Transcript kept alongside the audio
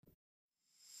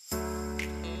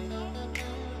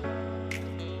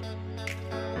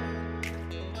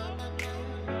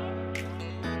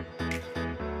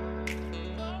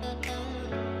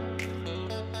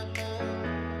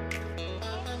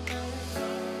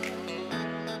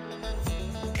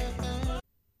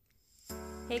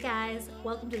Hey guys,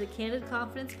 welcome to the Candid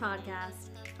Confidence Podcast.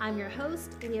 I'm your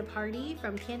host, Leah Pardee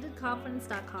from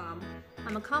CandidConfidence.com.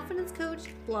 I'm a confidence coach,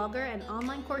 blogger, and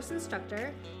online course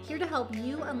instructor here to help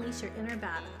you unleash your inner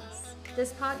badass.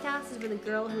 This podcast is for the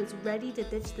girl who is ready to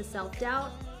ditch the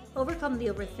self-doubt, overcome the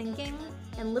overthinking,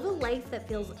 and live a life that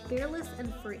feels fearless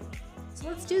and free. So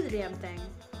let's do the damn thing.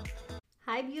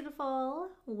 Hi, beautiful.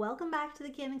 Welcome back to the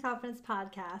Candid Confidence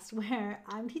Podcast, where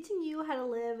I'm teaching you how to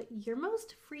live your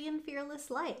most free and fearless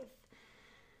life.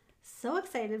 So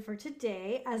excited for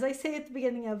today, as I say at the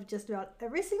beginning of just about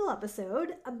every single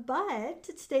episode, but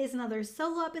today's another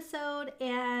solo episode,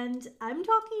 and I'm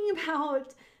talking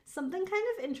about something kind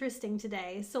of interesting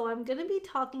today. So I'm going to be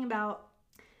talking about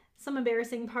some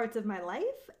embarrassing parts of my life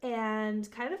and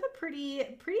kind of a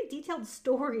pretty detailed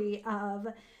story of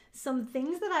some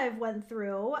things that I've went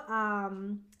through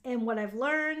and what I've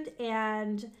learned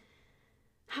and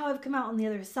how I've come out on the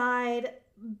other side,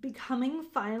 becoming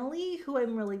finally who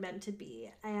I'm really meant to be.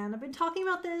 And I've been talking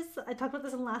about this. I talked about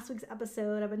this in last week's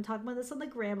episode. I've been talking about this on the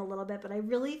gram a little bit, but I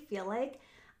really feel like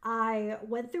I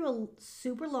went through a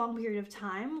super long period of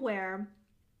time where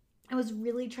I was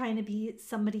really trying to be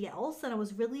somebody else, and I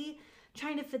was really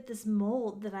trying to fit this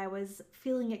mold that I was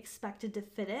feeling expected to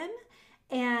fit in.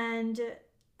 And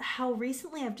how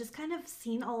recently I've just kind of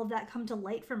seen all of that come to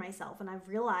light for myself, and I've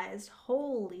realized,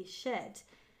 holy shit,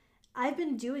 I've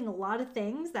been doing a lot of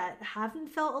things that haven't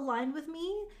felt aligned with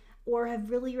me or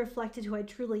have really reflected who I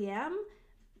truly am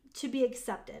to be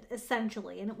accepted,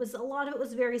 essentially. And a lot of it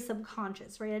was very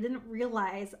subconscious, right? I didn't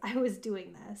realize I was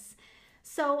doing this.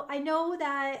 So I know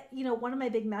that, one of my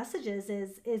big messages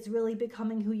is really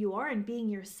becoming who you are and being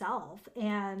yourself.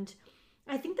 And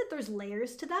I think that there's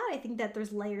layers to that. I think that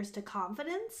there's layers to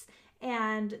confidence.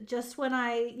 And just when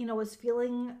I, was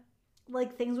feeling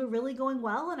like things were really going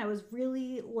well and I was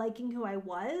really liking who I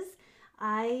was,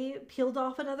 I peeled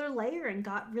off another layer and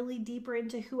got really deeper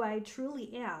into who I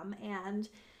truly am. And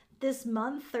this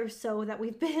month or so that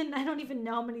we've been, I don't even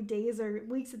know how many days or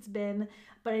weeks it's been,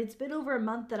 but it's been over a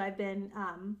month that I've been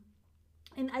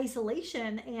in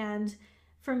isolation. And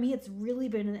for me, it's really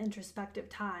been an introspective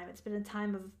time. It's been a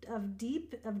time of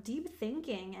deep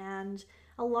thinking and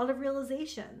a lot of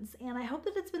realizations. And I hope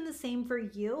that it's been the same for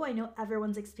you. I know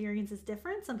everyone's experience is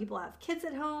different. Some people have kids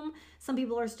at home. Some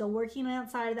people are still working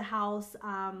outside of the house.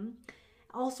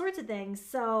 All sorts of things.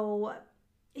 So,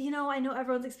 I know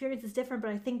everyone's experience is different,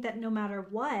 but I think that no matter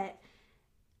what,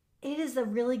 it is a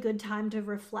really good time to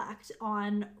reflect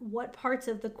on what parts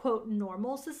of the quote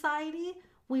normal society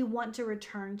we want to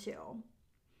return to.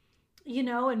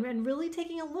 And really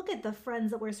taking a look at the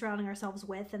friends that we're surrounding ourselves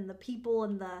with and the people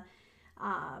and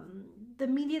the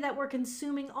media that we're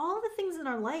consuming, all the things in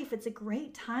our life. It's a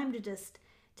great time to just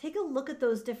take a look at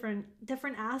those different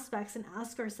aspects and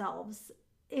ask ourselves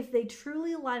if they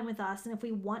truly align with us and if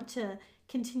we want to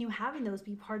continue having those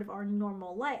be part of our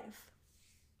normal life.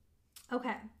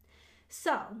 Okay,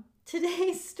 so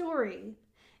today's story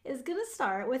is going to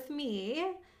start with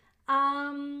me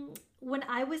when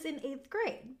I was in 8th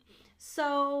grade.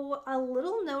 So a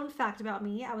little known fact about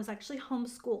me, I was actually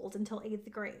homeschooled until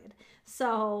 8th grade.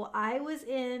 So I was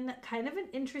in kind of an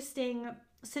interesting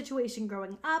situation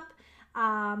growing up.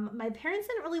 My parents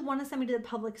didn't really want to send me to the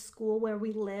public school where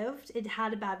we lived. It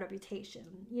had a bad reputation.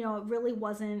 It really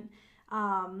wasn't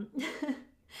the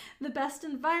best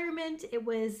environment. It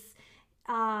was,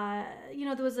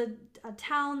 there was a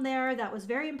town there that was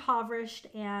very impoverished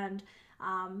and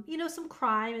some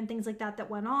crime and things like that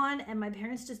went on, and my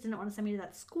parents just didn't want to send me to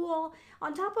that school.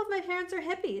 On top of my parents are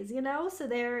hippies, so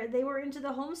they were into the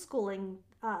homeschooling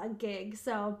gig.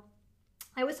 So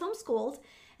I was homeschooled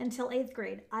until 8th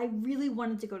grade. I really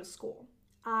wanted to go to school.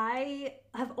 I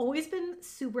have always been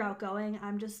super outgoing.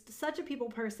 I'm just such a people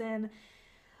person.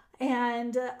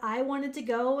 And I wanted to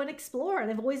go and explore, and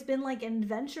I've always been like an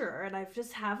adventurer, and I've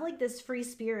just have like this free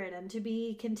spirit, and to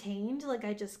be contained, like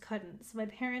I just couldn't. So my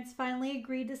parents finally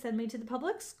agreed to send me to the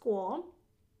public school,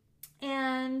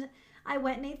 and I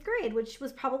went in 8th grade, which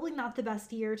was probably not the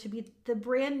best year to be the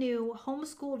brand new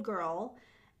homeschooled girl.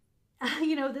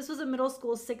 This was a middle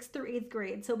school 6th through 8th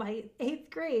grade. So by 8th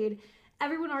grade,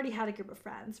 everyone already had a group of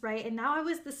friends, right? And now I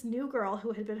was this new girl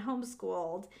who had been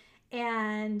homeschooled.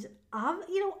 And,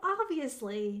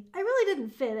 obviously, I really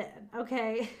didn't fit in,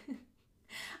 okay?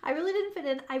 I really didn't fit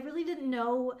in. I really didn't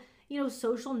know,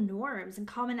 social norms and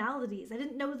commonalities. I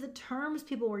didn't know the terms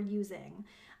people were using.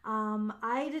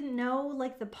 I didn't know,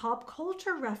 like, the pop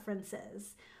culture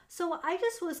references. So I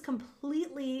just was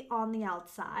completely on the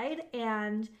outside,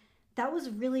 and that was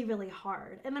really, really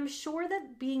hard. And I'm sure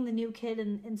that being the new kid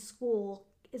in school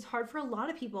is hard for a lot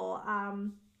of people.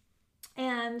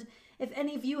 And if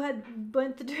any of you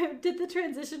did the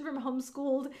transition from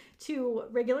homeschooled to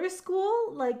regular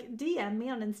school, like DM me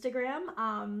on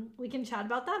Instagram. We can chat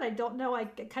about that. I don't know. I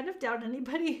kind of doubt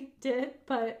anybody did,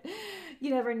 but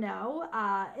you never know.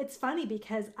 It's funny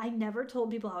because I never told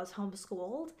people I was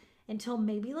homeschooled until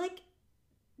maybe like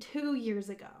 2 years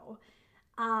ago.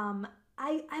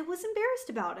 I was embarrassed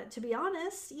about it, to be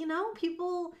honest.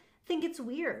 People think it's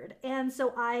weird. And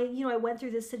so I went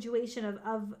through this situation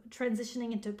of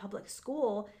transitioning into public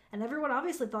school, and everyone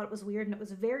obviously thought it was weird, and it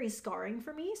was very scarring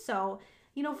for me. So,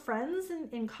 friends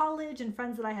in college and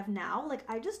friends that I have now, like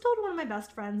I just told one of my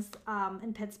best friends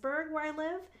in Pittsburgh where I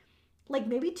live, like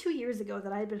maybe 2 years ago,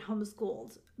 that I had been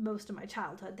homeschooled most of my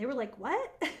childhood. They were like,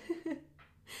 what?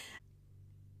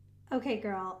 Okay,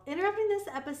 girl, interrupting this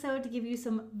episode to give you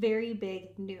some very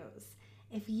big news.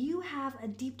 If you have a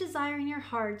deep desire in your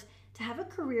heart to have a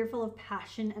career full of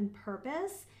passion and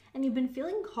purpose, and you've been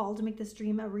feeling called to make this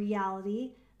dream a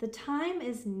reality, the time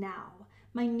is now.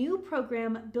 My new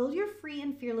program, Build Your Free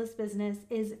and Fearless Business,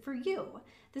 is for you.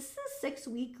 This is a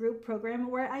 6-week group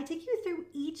program where I take you through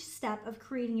each step of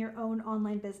creating your own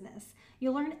online business.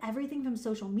 You'll learn everything from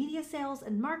social media sales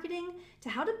and marketing to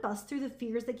how to bust through the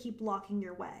fears that keep blocking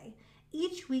your way.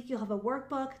 Each week, you'll have a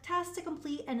workbook, tasks to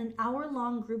complete, and an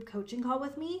hour-long group coaching call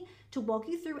with me to walk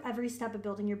you through every step of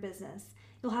building your business.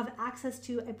 You'll have access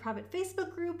to a private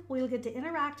Facebook group where you'll get to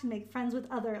interact and make friends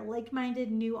with other like-minded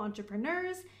new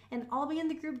entrepreneurs, and I'll be in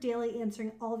the group daily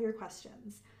answering all of your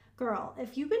questions. Girl,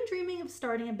 if you've been dreaming of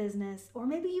starting a business, or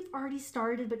maybe you've already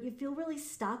started but you feel really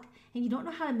stuck and you don't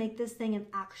know how to make this thing an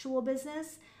actual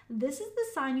business, this is the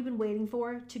sign you've been waiting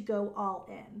for to go all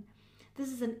in. This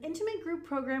is an intimate group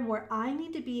program where I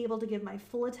need to be able to give my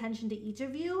full attention to each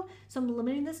of you, so I'm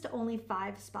limiting this to only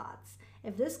 5 spots.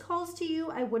 If this calls to you,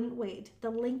 I wouldn't wait. The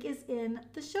link is in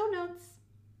the show notes.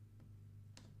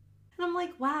 And I'm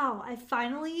like, wow, I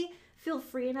finally feel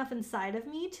free enough inside of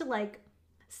me to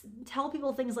tell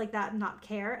people things like that and not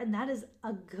care, and that is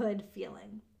a good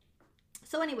feeling.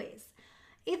 So anyways,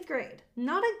 8th grade,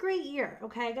 not a great year,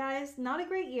 okay, guys? Not a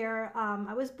great year.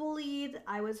 I was bullied.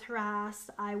 I was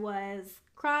harassed. I was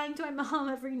crying to my mom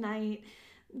every night.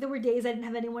 There were days I didn't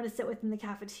have anyone to sit with in the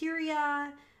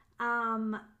cafeteria.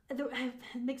 It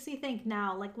makes me think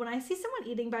now, like when I see someone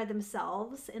eating by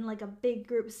themselves in like a big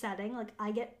group setting, like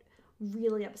I get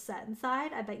really upset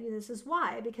inside. I bet you this is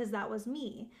why, because that was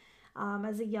me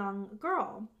as a young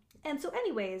girl. And so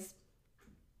anyways,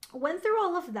 went through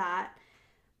all of that.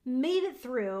 Made it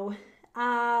through.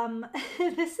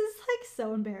 This is like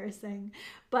so embarrassing.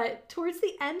 But towards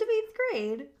the end of 8th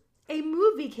grade, a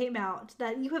movie came out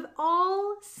that you have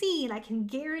all seen. I can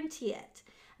guarantee it.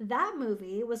 That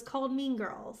movie was called Mean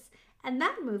Girls. And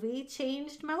that movie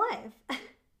changed my life.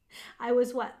 I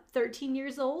was 13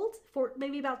 years old?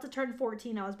 Maybe about to turn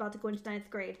 14. I was about to go into 9th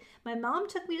grade. My mom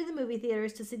took me to the movie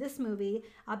theaters to see this movie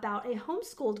about a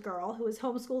homeschooled girl who was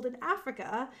homeschooled in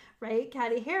Africa, right?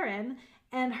 Caddy Heron.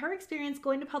 And her experience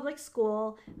going to public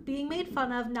school, being made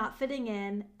fun of, not fitting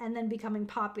in, and then becoming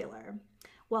popular.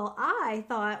 Well, I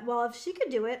thought, well, if she could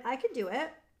do it, I could do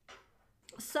it.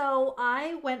 So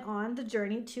I went on the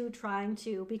journey to trying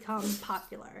to become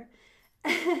popular.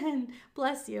 And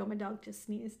bless you, my dog just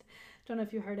sneezed. Don't know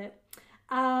if you heard it.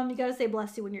 You gotta say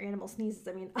bless you when your animal sneezes.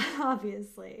 I mean,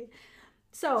 obviously.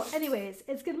 So anyways,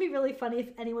 it's going to be really funny if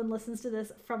anyone listens to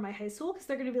this from my high school, because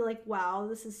they're going to be like, wow,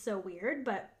 this is so weird.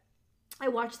 But I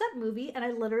watched that movie and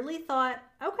I literally thought,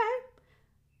 okay,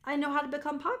 I know how to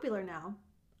become popular now.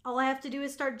 All I have to do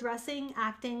is start dressing,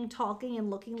 acting, talking, and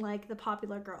looking like the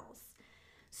popular girls.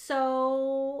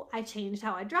 So I changed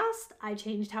how I dressed. I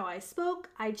changed how I spoke.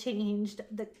 I changed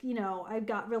I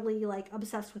got really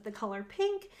obsessed with the color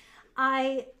pink.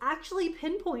 I actually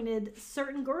pinpointed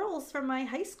certain girls from my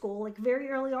high school, very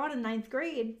early on in 9th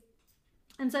grade,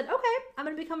 and said, okay, I'm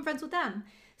going to become friends with them.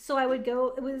 So I would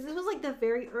go, this was the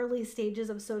very early stages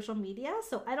of social media.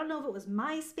 So I don't know if it was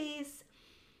MySpace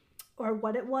or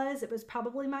what it was. It was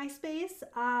probably MySpace,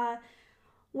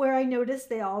 where I noticed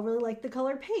they all really liked the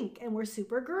color pink and were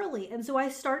super girly. And so I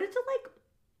started to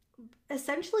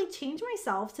essentially change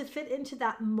myself to fit into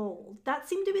that mold. That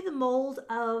seemed to be the mold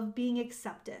of being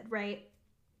accepted, right?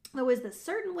 There was this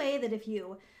certain way that if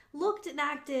you looked and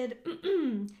acted,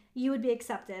 you would be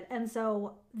accepted. And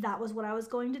so that was what I was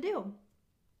going to do.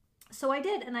 So I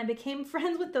did, and I became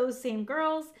friends with those same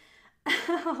girls.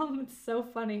 It's so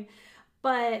funny.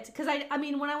 But because I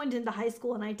mean, when I went into high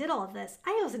school and I did all of this,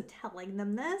 I wasn't telling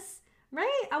them this,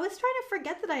 right? I was trying to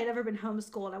forget that I had ever been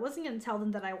homeschooled. I wasn't going to tell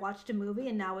them that I watched a movie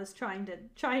and now was trying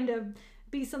to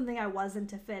be something I wasn't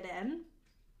to fit in.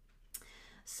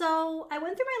 So I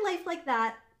went through my life like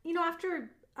that.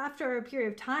 After after a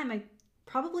period of time, I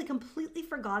probably completely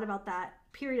forgot about that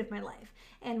period of my life.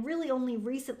 And really only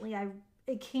recently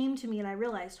it came to me and I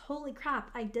realized, holy crap,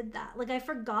 I did that. Like I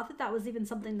forgot that that was even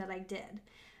something that I did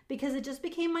because it just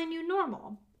became my new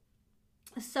normal.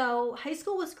 So high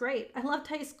school was great. I loved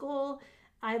high school.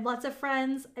 I had lots of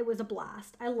friends. It was a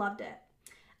blast. I loved it.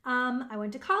 I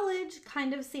went to college,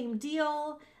 kind of same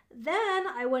deal. Then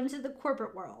I went into the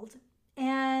corporate world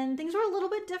and things were a little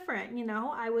bit different. You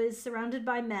know, I was surrounded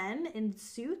by men in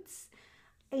suits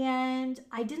and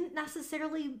I didn't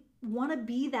necessarily want to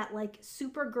be that like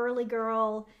super girly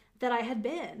girl that I had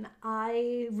been.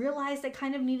 I realized I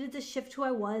kind of needed to shift who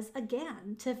I was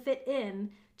again to fit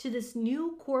in to this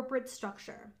new corporate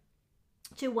structure,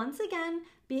 to once again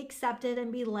be accepted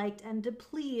and be liked and to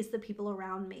please the people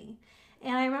around me.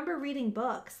 And I remember reading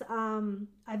books.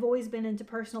 I've always been into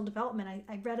personal development.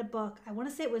 I read a book. I want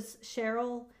to say it was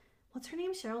Sheryl, what's her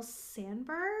name? Sheryl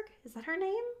Sandberg? Is that her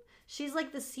name? She's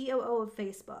like the COO of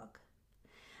Facebook.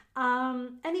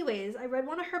 Anyways, I read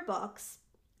one of her books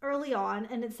early on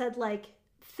and it said like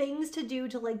things to do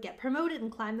to like get promoted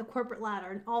and climb the corporate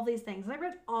ladder and all these things. And I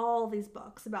read all these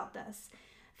books about this.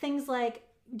 Things like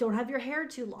don't have your hair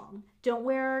too long, don't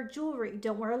wear jewelry,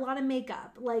 don't wear a lot of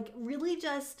makeup, like really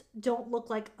just don't look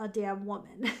like a damn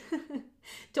woman.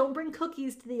 Don't bring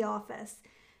cookies to the office.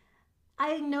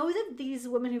 I know that these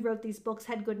women who wrote these books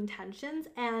had good intentions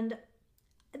and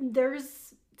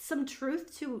there's some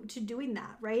truth to doing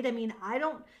that, right? I mean, I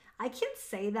can't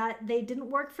say that they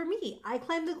didn't work for me. I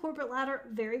climbed the corporate ladder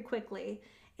very quickly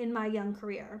in my young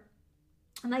career.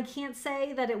 And I can't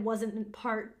say that it wasn't in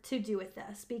part to do with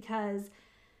this because,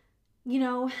 you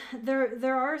know,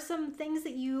 there are some things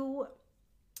that you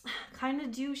kind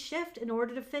of do shift in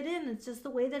order to fit in. It's just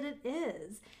the way that it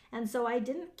is. And so I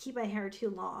didn't keep my hair too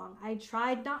long. I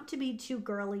tried not to be too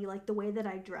girly like the way that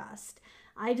I dressed.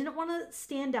 I didn't want to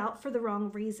stand out for the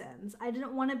wrong reasons. I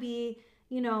didn't want to be,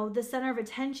 you know, the center of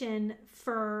attention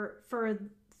for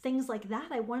things like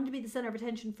that. I wanted to be the center of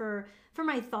attention for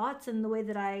my thoughts and the way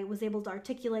that I was able to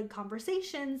articulate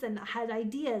conversations and had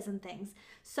ideas and things.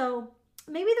 So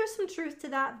maybe there's some truth to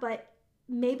that, but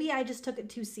maybe I just took it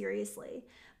too seriously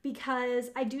because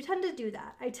I do tend to do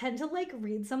that. I tend to like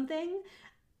read something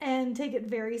and take it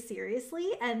very seriously.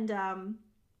 And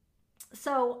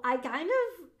so I kind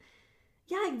of,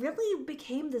 I really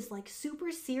became this like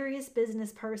super serious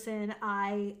business person.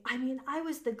 I mean, I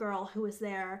was the girl who was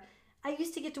there. I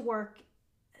used to get to work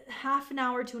half an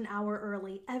hour to an hour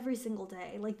early every single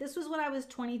day. Like this was when I was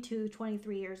 22,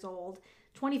 23 years old,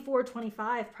 24,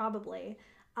 25 probably.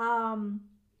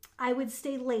 I would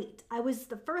stay late. I was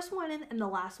the first one in and the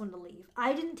last one to leave.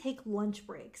 I didn't take lunch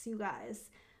breaks, you guys.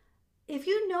 If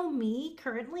you know me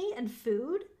currently and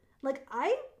food, like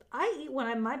I eat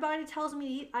when my body tells me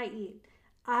to eat, I eat.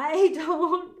 I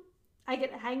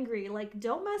get hangry. Like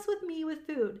don't mess with me with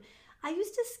food. I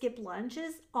used to skip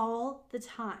lunches all the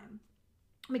time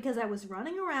because I was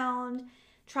running around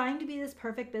trying to be this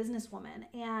perfect businesswoman.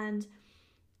 And,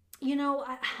 you know,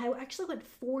 I actually went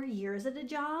 4 years at a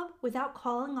job without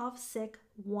calling off sick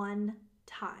one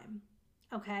time.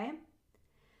 Okay?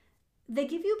 They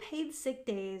give you paid sick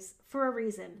days for a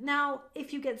reason. Now,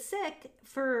 if you get sick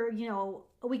for, you know,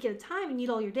 a week at a time and need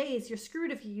all your days, you're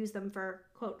screwed if you use them for,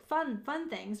 quote, fun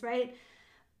things, right?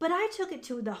 But I took it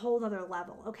to the whole other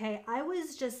level, okay? I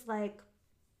was just like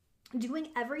doing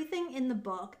everything in the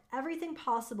book, everything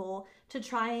possible to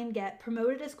try and get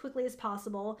promoted as quickly as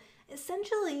possible,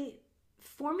 essentially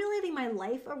formulating my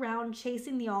life around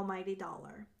chasing the almighty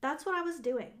dollar. That's what I was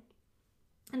doing.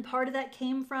 And part of that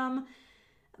came from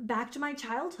back to my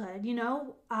childhood, you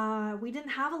know, we didn't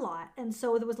have a lot. And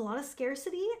so there was a lot of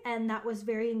scarcity and that was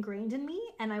very ingrained in me.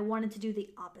 And I wanted to do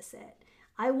the opposite.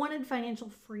 I wanted financial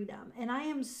freedom and I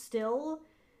am still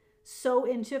so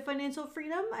into financial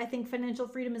freedom. I think financial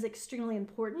freedom is extremely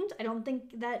important. I don't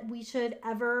think that we should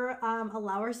ever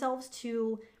allow ourselves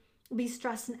to be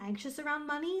stressed and anxious around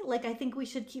money. Like I think we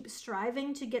should keep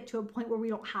striving to get to a point where we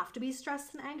don't have to be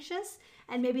stressed and anxious.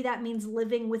 And maybe that means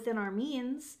living within our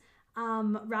means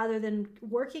rather than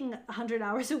working 100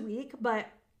 hours a week. But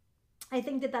I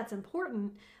think that that's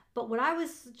important. But what I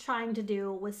was trying to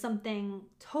do was something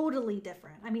totally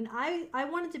different. I mean, I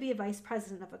wanted to be a vice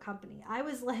president of a company. I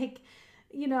was like,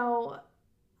 you know,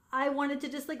 I wanted to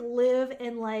just like live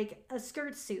in like a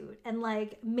skirt suit and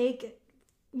like make,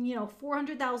 you know,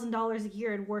 $400,000 a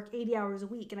year and work 80 hours a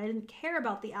week. And I didn't care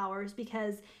about the hours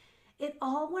because it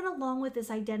all went along with this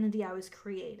identity I was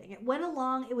creating. It went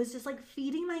along, it was just like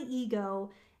feeding my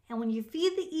ego. And when you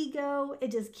feed the ego, it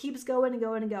just keeps going and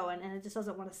going and going and it just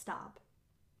doesn't want to stop.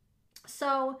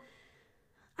 So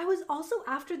I was also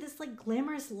after this like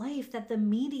glamorous life that the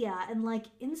media and like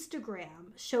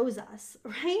Instagram shows us,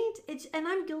 right? And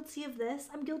I'm guilty of this.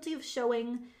 I'm guilty of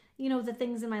showing, the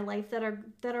things in my life that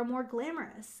are more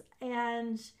glamorous.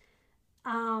 And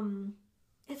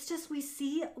it's just we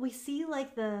see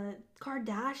like the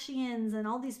Kardashians and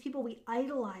all these people, we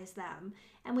idolize them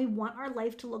and we want our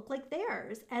life to look like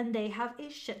theirs, and they have a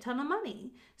shit ton of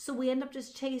money. So we end up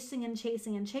just chasing and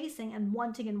chasing and chasing and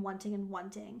wanting and wanting and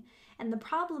wanting. And the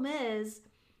problem is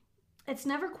it's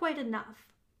never quite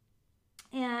enough.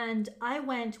 And I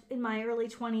went in my early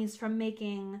 20s from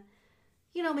making,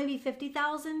 maybe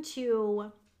 50,000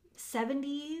 to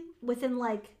 70 within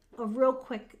like a real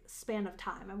quick span of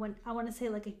time. I want to say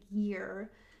like a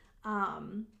year,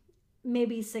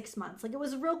 maybe 6 months. Like it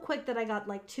was real quick that I got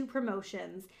like 2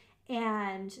 promotions,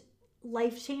 and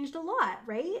life changed a lot,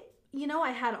 right? I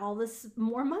had all this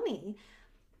more money,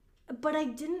 but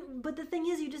the thing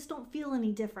is, you just don't feel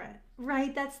any different,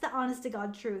 right? That's the honest to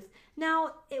God truth.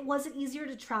 Now, was it easier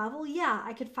to travel? Yeah,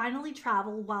 I could finally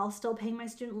travel while still paying my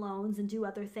student loans and do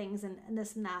other things and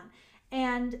this and that.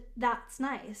 And that's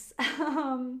nice.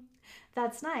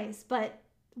 That's nice. But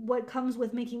what comes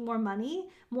with making more money?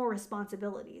 More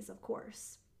responsibilities, of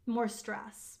course, more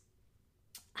stress.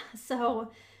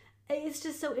 So it's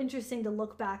just so interesting to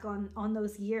look back on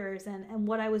those years and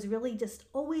what I was really just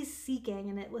always seeking.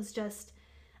 And it was just,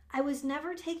 I was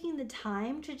never taking the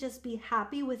time to just be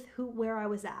happy with where I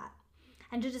was at,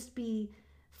 and to just be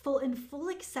in full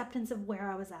acceptance of where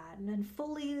I was at and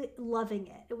fully loving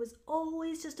it. It was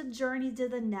always just a journey to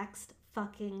the next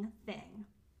fucking thing.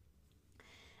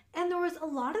 And there was a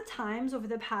lot of times over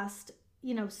the past,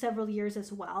 several years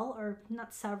as well, or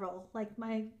not several, like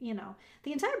my,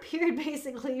 the entire period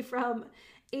basically from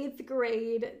 8th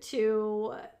grade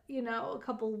to, a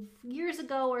couple years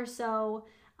ago or so,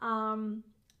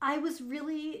 I was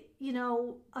really,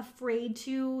 afraid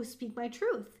to speak my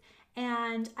truth.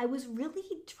 And I was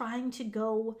really trying to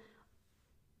go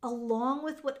along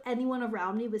with what anyone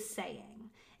around me was saying.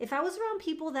 If I was around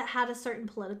people that had a certain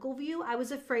political view, I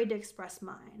was afraid to express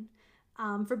mine,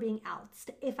 for being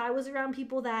ousted. If I was around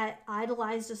people that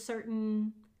idolized a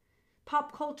certain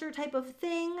pop culture type of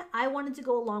thing, I wanted to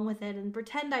go along with it and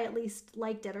pretend I at least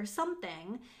liked it or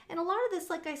something. And a lot of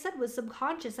this, like I said, was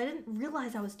subconscious. I didn't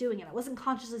realize I was doing it. I wasn't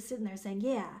consciously sitting there saying,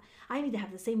 yeah, I need to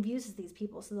have the same views as these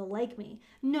people so they'll like me.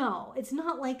 No, it's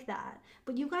not like that.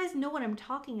 But you guys know what I'm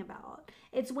talking about.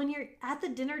 It's when you're at the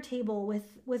dinner table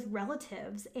with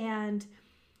relatives and,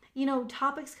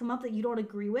 topics come up that you don't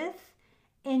agree with,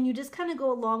 and you just kind of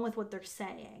go along with what they're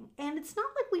saying. And it's not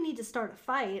like we need to start a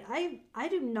fight. I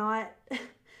do not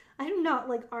I do not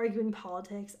like arguing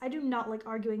politics. I do not like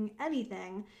arguing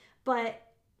anything. But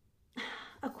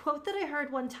a quote that I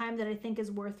heard one time that I think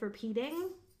is worth repeating: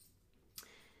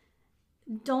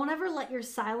 don't ever let your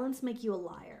silence make you a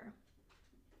liar.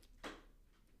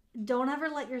 Don't ever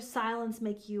let your silence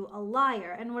make you a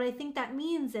liar. And what I think that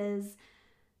means is,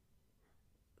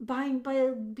 by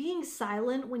being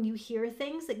silent when you hear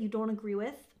things that you don't agree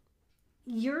with,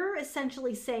 you're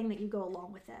essentially saying that you go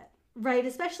along with it, right?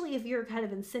 Especially if you're kind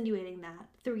of insinuating that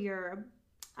through your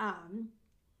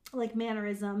like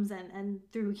mannerisms and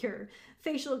through your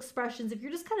facial expressions. If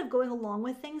you're just kind of going along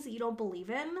with things that you don't believe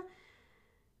in,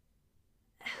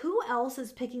 who else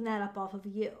is picking that up off of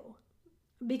you?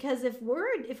 Because if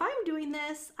I'm doing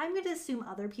this, I'm going to assume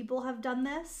other people have done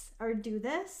this or do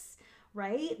this.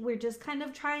 Right? We're just kind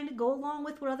of trying to go along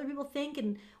with what other people think,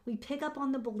 and we pick up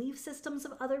on the belief systems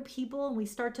of other people, and we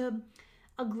start to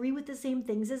agree with the same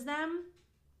things as them.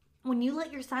 When you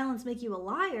let your silence make you a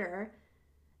liar,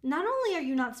 not only are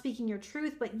you not speaking your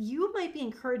truth, but you might be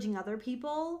encouraging other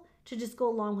people to just go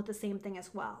along with the same thing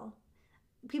as well.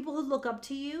 People who look up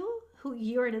to you, who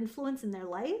you're an influence in their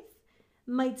life,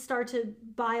 might start to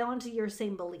buy onto your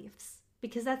same beliefs,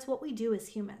 because that's what we do as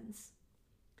humans.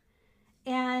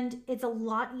 And it's a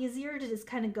lot easier to just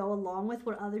kind of go along with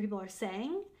what other people are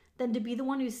saying than to be the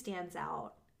one who stands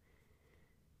out.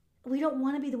 We don't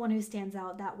want to be the one who stands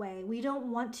out that way. We don't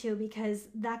want to, because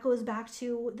that goes back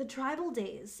to the tribal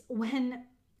days when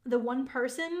the one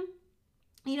person,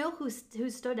 who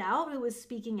stood out, who was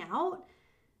speaking out,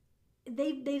 if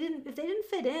they didn't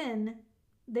fit in,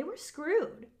 they were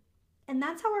screwed. And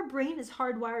that's how our brain is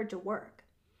hardwired to work.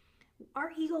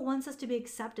 Our ego wants us to be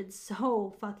accepted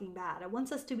so fucking bad. It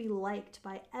wants us to be liked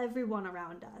by everyone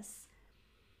around us.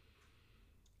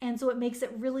 And so it makes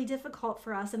it really difficult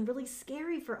for us and really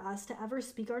scary for us to ever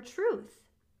speak our truth.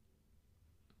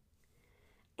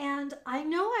 And I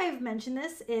know I've mentioned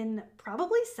this in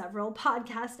probably several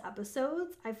podcast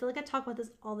episodes. I feel like I talk about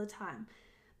this all the time.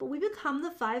 But we become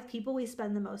the 5 people we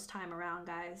spend the most time around,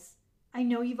 guys. I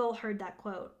know you've all heard that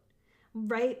quote,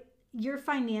 right? Your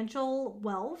financial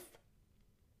wealth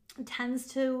tends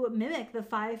to mimic the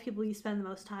 5 people you spend the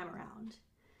most time around.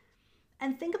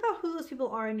 And think about who those people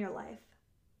are in your life.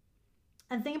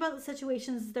 And think about the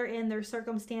situations they're in, their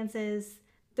circumstances,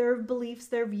 their beliefs,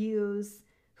 their views,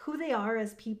 who they are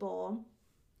as people.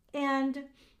 And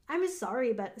I'm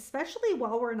sorry, but especially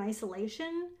while we're in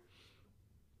isolation,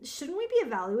 shouldn't we be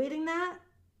evaluating that?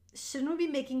 Shouldn't we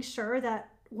be making sure that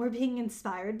we're being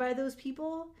inspired by those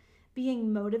people,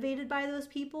 being motivated by those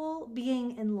people,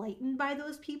 being enlightened by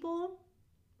those people?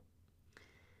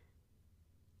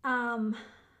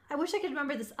 I wish I could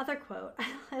remember this other quote.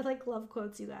 I like love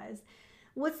quotes, you guys.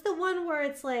 What's the one where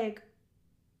it's like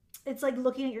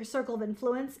looking at your circle of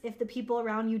influence. If the people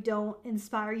around you don't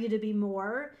inspire you to be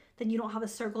more, then you don't have a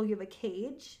circle, you have a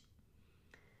cage.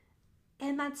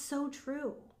 And that's so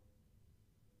true.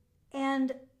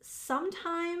 And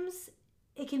sometimes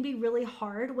it can be really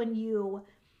hard when you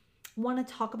want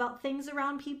to talk about things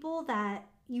around people that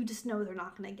you just know they're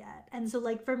not going to get. And so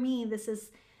like for me, this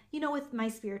is, with my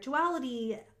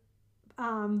spirituality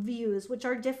views, which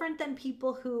are different than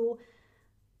people who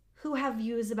have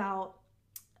views about,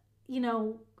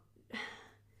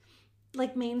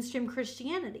 like mainstream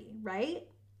Christianity, right?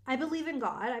 I believe in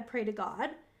God, I pray to God,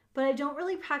 but I don't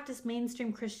really practice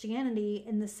mainstream Christianity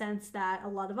in the sense that a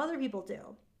lot of other people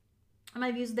do. And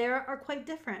my views there are quite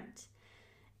different.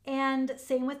 And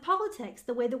same with politics,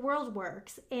 the way the world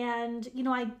works. And,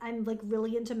 I'm like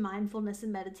really into mindfulness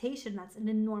and meditation. That's an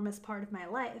enormous part of my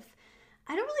life.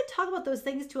 I don't really talk about those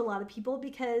things to a lot of people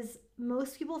because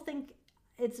most people think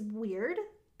it's weird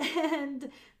and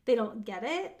they don't get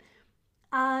it.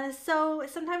 So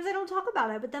sometimes I don't talk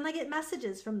about it, but then I get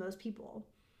messages from those people.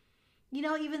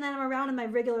 Even then I'm around in my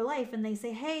regular life and they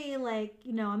say, hey,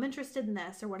 I'm interested in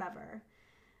this or whatever.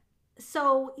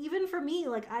 So even for me,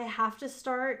 I have to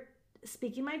start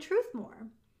speaking my truth more.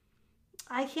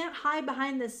 I can't hide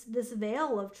behind this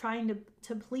veil of trying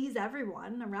to please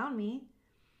everyone around me.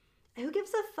 Who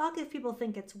gives a fuck if people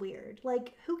think it's weird?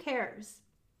 Who cares?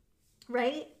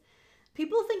 Right?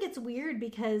 People think it's weird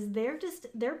because their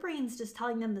brain's just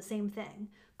telling them the same thing.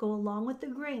 Go along with the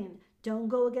grain. Don't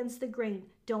go against the grain.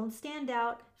 Don't stand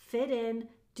out. Fit in.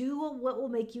 Do what will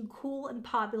make you cool and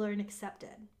popular and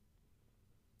accepted.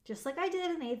 Just like I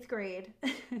did in 8th grade.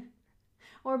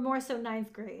 Or more so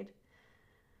 9th grade.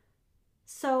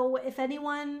 So if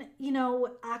anyone,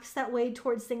 acts that way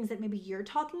towards things that maybe you're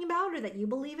talking about or that you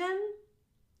believe in,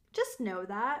 just know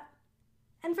that.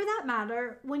 And for that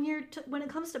matter, when it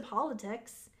comes to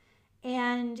politics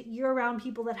and you're around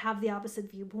people that have the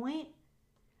opposite viewpoint,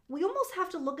 we almost have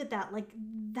to look at that like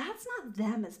that's not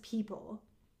them as people.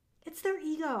 It's their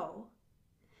ego.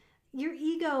 Your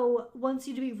ego wants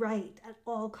you to be right at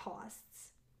all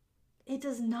costs. It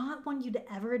does not want you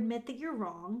to ever admit that you're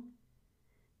wrong.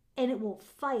 And it will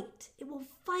fight. It will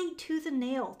fight tooth and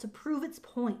nail to prove its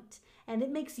point. And it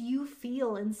makes you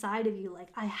feel inside of you like,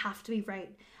 I have to be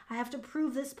right. I have to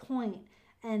prove this point.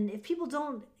 And if people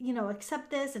don't,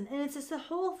 accept this, and it's just a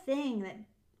whole thing that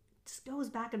just goes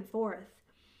back and forth.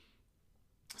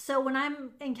 So when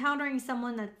I'm encountering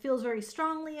someone that feels very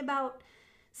strongly about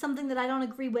something that I don't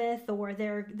agree with, or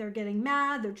they're getting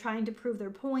mad, they're trying to prove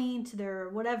their point, they're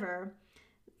whatever,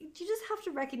 you just have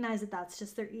to recognize that that's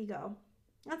just their ego.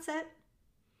 That's it.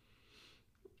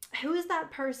 Who is that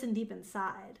person deep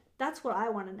inside? That's what I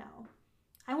want to know.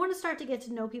 I want to start to get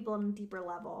to know people on a deeper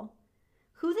level.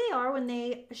 Who they are when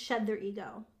they shed their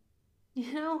ego.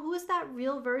 Who is that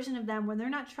real version of them when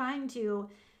they're not trying to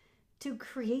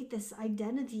create this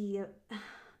identity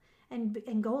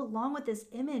and go along with this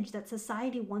image that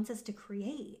society wants us to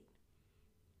create?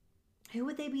 Who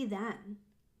would they be then?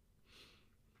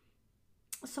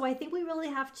 So I think we really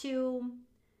have to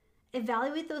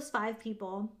evaluate those 5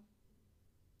 people,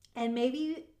 and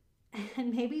maybe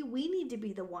we need to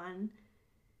be the one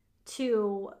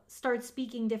to start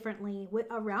speaking differently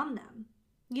around them.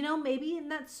 Maybe in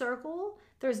that circle,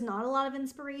 there's not a lot of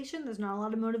inspiration, there's not a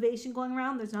lot of motivation going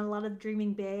around, there's not a lot of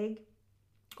dreaming big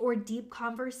or deep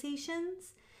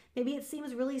conversations. Maybe it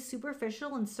seems really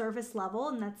superficial and surface level,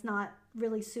 and that's not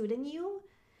really suiting you.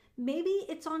 Maybe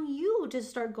it's on you to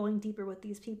start going deeper with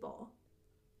these people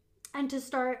and to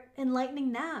start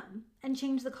enlightening them and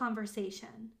change the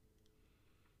conversation.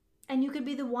 And you could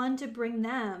be the one to bring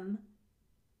them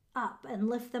up and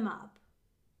lift them up.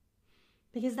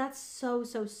 Because that's so,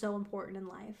 so, so important in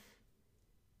life.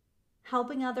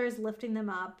 Helping others, lifting them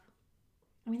up.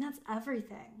 That's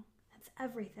everything. That's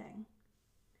everything.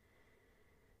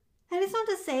 And it's not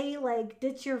to say,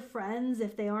 ditch your friends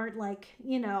if they aren't,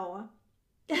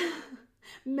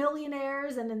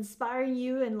 millionaires and inspiring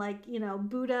you and like,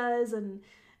 Buddhas and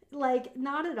like,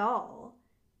 not at all.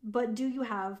 But do you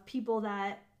have people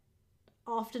that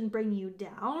often bring you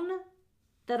down,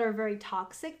 that are very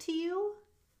toxic to you?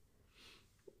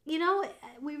 We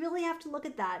really have to look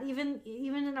at that, even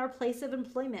in our place of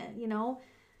employment.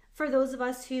 For those of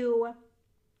us who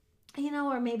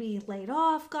are maybe laid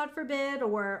off, God forbid,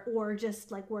 or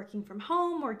just like working from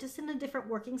home, or just in a different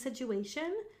working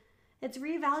situation, it's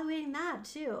reevaluating that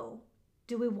too.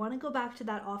 Do we want to go back to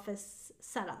that office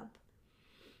setup?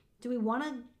 Do we want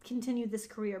to continue this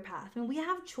career path? I mean, we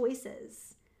have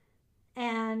choices.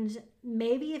 And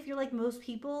maybe if you're like most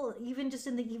people, even just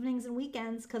in the evenings and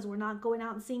weekends, because we're not going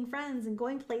out and seeing friends and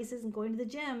going places and going to the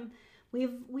gym, we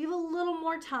have a little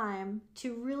more time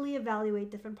to really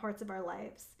evaluate different parts of our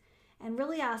lives and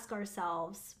really ask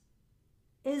ourselves,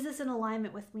 is this in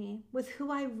alignment with me, with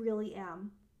who I really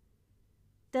am?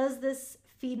 Does this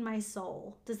feed my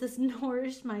soul? Does this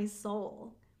nourish my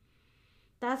soul?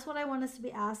 That's what I want us to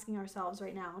be asking ourselves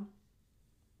right now.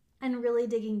 And really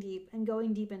digging deep and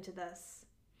going deep into this.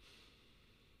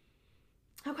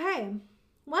 Okay,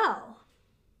 well,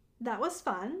 that was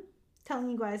fun telling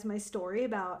you guys my story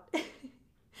about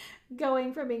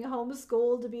going from being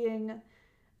homeschooled to being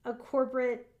a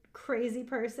corporate crazy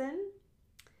person.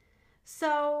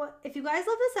 So if you guys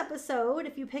love this episode,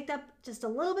 if you picked up just a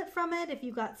little bit from it, if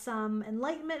you got some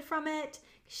enlightenment from it,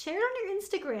 share it on your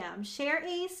Instagram. Share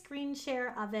a screen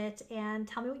share of it and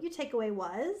tell me what your takeaway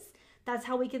was. That's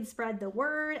how we can spread the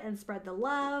word and spread the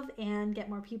love and get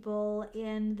more people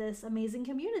in this amazing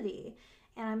community.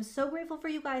 And I'm so grateful for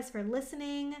you guys for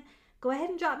listening. Go ahead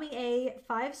and drop me a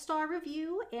 5-star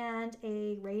review and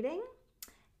a rating.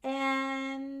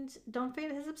 And don't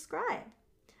forget to subscribe.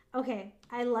 Okay,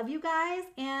 I love you guys,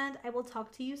 and I will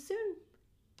talk to you soon.